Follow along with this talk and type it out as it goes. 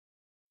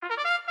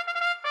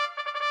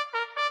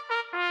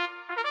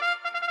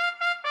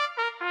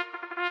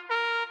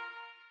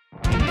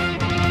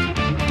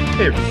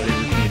Hey everybody, it's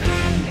Needham.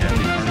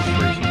 Happy Harness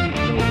Racing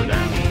from Dover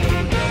Downs,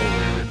 Dover,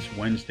 Delaware. It's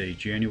Wednesday,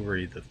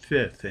 January the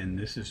 5th, and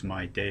this is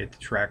my day at the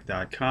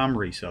track.com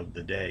race of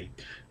the day.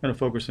 I'm going to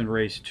focus on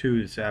race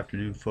 2 this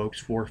afternoon,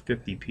 folks,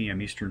 4:50 p.m.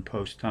 Eastern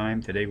Post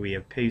Time. Today we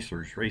have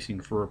Pacers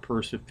racing for a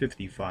purse of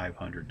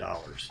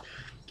 $5,500.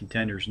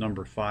 Contenders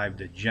number 5,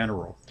 The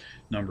General,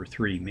 number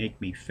 3,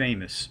 Make Me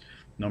Famous,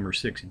 number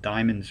 6,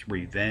 Diamond's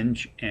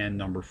Revenge, and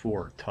number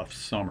 4, Tough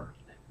Summer.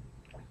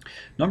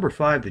 Number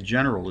 5, The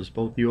General, is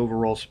both the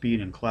overall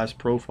speed and class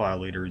profile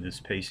leader in this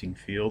pacing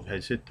field,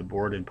 has hit the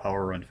board in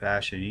power run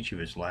fashion in each of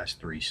his last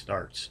 3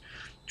 starts.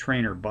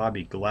 Trainer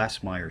Bobby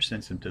Glassmeyer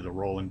sends him to the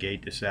rolling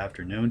gate this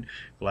afternoon.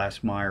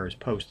 Glassmeyer has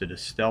posted a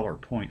stellar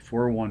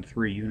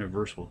 .413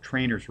 universal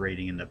trainer's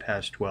rating in the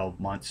past 12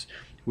 months,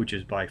 which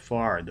is by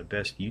far the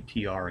best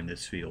UTR in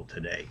this field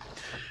today.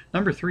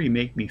 Number 3,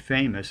 Make Me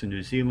Famous, a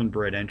New Zealand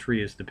bred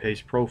entry as the pace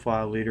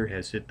profile leader,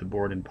 has hit the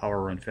board in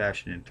power run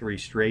fashion in 3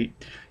 straight,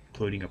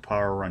 including a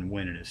power run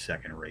win in his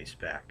second race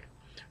back.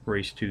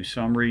 Race 2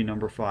 summary: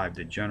 number 5,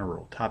 The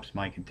General, tops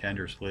my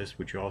contenders list,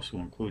 which also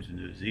includes a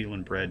New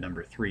Zealand bred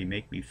number 3,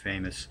 Make Me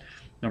Famous,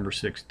 number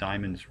 6,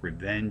 Diamond's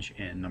Revenge,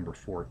 and number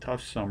 4,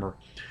 Tough Summer,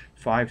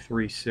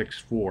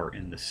 5-3-6-4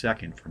 in the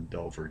second from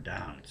Dover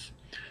Downs.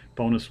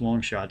 Bonus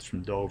long shots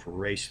from Dover,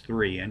 race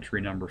 3,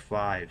 entry number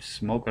 5,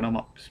 Smoke 'em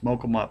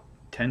Up,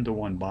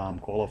 10-to-1 bomb,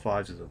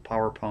 qualifies as a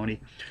power pony.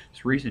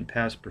 His recent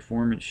past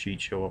performance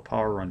sheets show a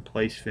power run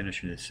place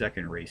finish in his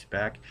second race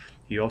back.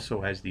 He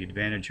also has the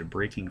advantage of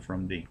breaking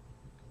from the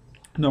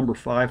number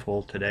 5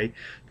 hole today.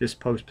 This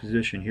post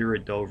position here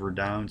at Dover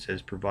Downs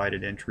has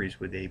provided entries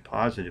with a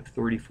positive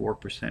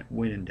 34%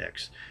 win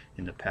index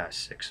in the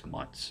past 6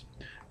 months.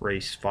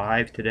 Race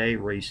 5 today,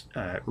 race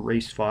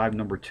 5,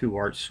 number 2,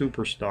 Art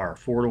Superstar,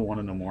 4-to-1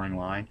 in the morning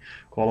line,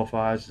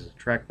 qualifies as a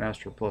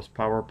Trackmaster Plus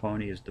power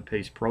pony as the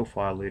pace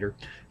profile leader.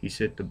 He's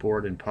hit the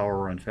board in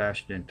power run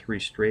fashion in 3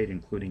 straight,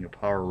 including a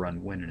power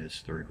run win in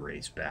his third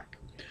race back.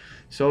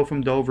 So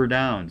from Dover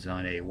Downs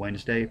on a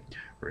Wednesday,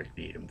 Rick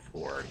Needham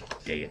for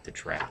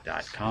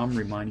dayatthetrack.com,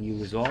 reminding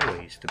you as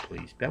always to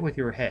please bet with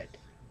your head,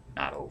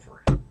 not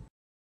over.